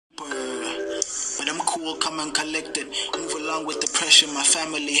cool, come and collect it. Move along with the pressure. My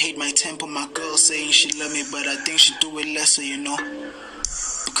family hate my temper. My girl saying she love me, but I think she do it lesser, you know.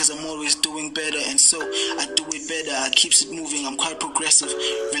 Because I'm always doing better, and so I do it better. I keeps it moving, I'm quite progressive.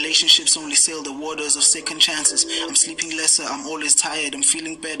 Relationships only sail the waters of second chances. I'm sleeping lesser, I'm always tired, I'm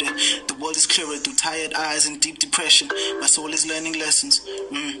feeling better. The world is clearer through tired eyes and deep depression. My soul is learning lessons.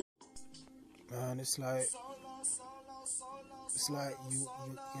 Man, it's like you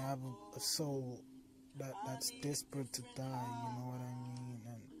have a soul that's desperate to die, you know what I mean?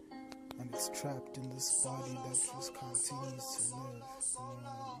 And it's trapped in this body that just continues to live. You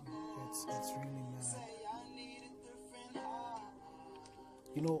know, it's really mad.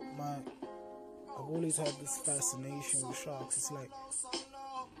 You know, I've always had this fascination with sharks. It's like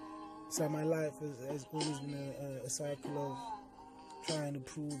my life has always been a cycle of trying to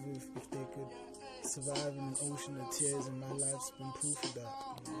prove if they could survive in an ocean of tears, and my life's been proof of that.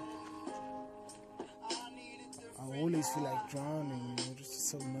 You know? I always feel like drowning, you know, just to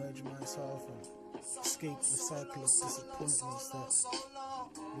submerge myself and escape the cycle of disappointments that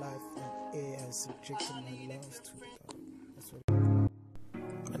life and air has subjected my lungs to.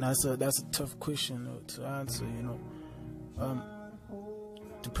 And that's a tough question to answer, you know.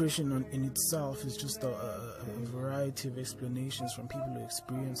 Depression in itself is just a variety of explanations from people who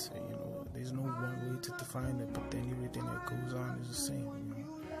experience it, you know. There's no one way to define it, but then everything that goes on is the same, you know.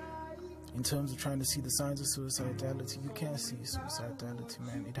 In terms of trying to see the signs of suicidality, you can't see suicidality,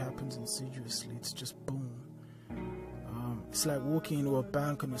 man. It happens insidiously. It's just boom. It's like walking into a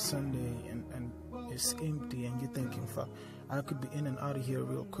bank on a Sunday and it's empty and you're thinking, fuck, I could be in and out of here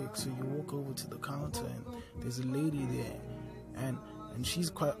real quick. So you walk over to the counter and there's a lady there, and she's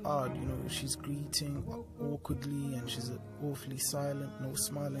quite odd, you know. She's greeting awkwardly and she's awfully silent, no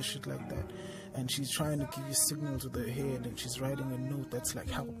smile and shit like that. And she's trying to give you signals with her head, and she's writing a note that's like,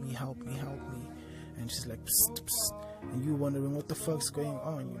 help me, help me, help me. And she's like, psst, psst. And you wondering what the fuck's going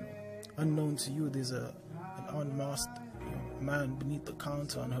on, you know. Unknown to you, there's an unmasked, you know, man beneath the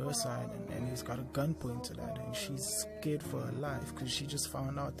counter on her side, and he's got a gun pointed at her, and she's scared for her life because she just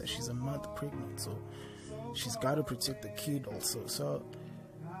found out that she's a month pregnant, so she's got to protect the kid also. So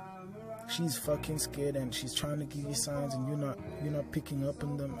she's fucking scared, and she's trying to give you signs, and you're not picking up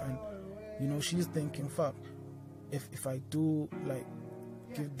on them. And you know, she's thinking, fuck, if I do, like,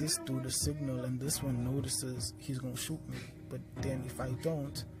 give this dude a signal and this one notices, he's gonna shoot me. But then if I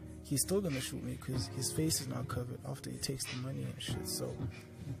don't, he's still gonna shoot me because his face is not covered after he takes the money and shit. So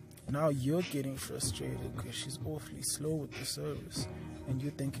now you're getting frustrated because she's awfully slow with the service, and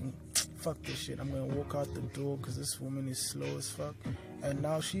you're thinking, fuck this shit, I'm gonna walk out the door because this woman is slow as fuck. And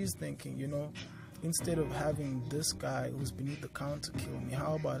now she's thinking, you know, instead of having this guy who's beneath the counter kill me,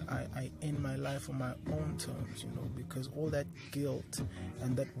 how about I end my life on my own terms, you know, because all that guilt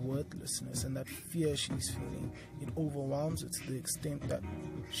and that worthlessness and that fear she's feeling, it overwhelms her to the extent that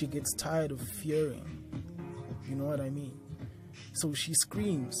she gets tired of fearing, you know what I mean? So she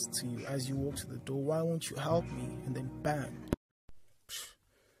screams to you as you walk to the door, why won't you help me? And then bang.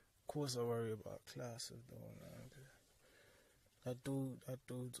 Of course I worry about Classiv though, man. That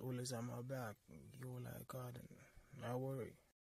dude's always at my back. You're like God, and I worry.